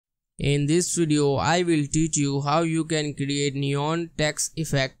In this video, I will teach you how you can create neon text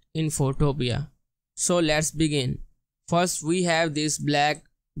effect in Photopea. So let's begin. First, we have this black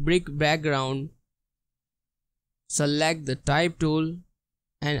brick background. Select the type tool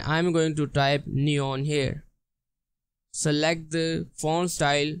and I'm going to type neon here. Select the font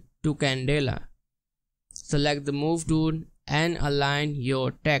style to Candela. Select the move tool and align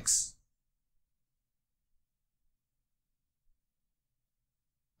your text.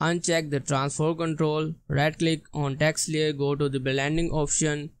 Uncheck the transform control, right click on text layer, go to the blending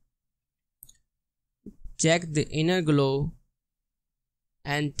option, check the inner glow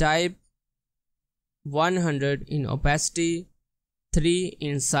and type 100 in opacity, 3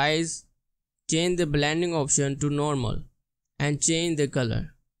 in size, change the blending option to normal and change the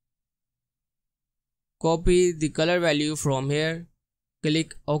color. Copy the color value from here,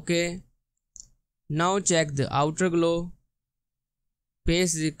 click OK. Now check the outer glow.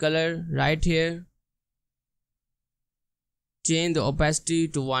 Paste the color right here, change the opacity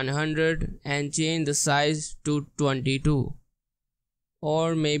to 100 and change the size to 22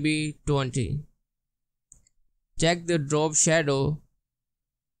 or maybe 20. Check the drop shadow,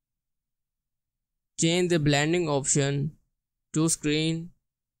 change the blending option to screen,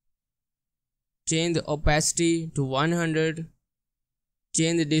 change the opacity to 100,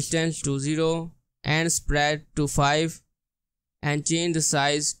 change the distance to 0 and spread to 5. And change the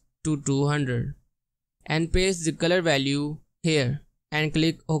size to 200 and paste the color value here and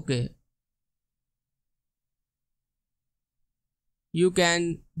click OK. You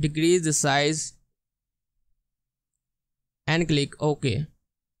can decrease the size and click OK.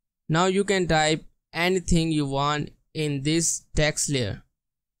 Now you can type anything you want in this text layer.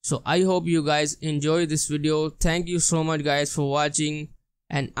 So I hope you guys enjoy this video. Thank you so much guys for watching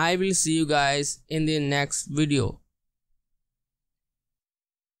and I will see you guys in the next video.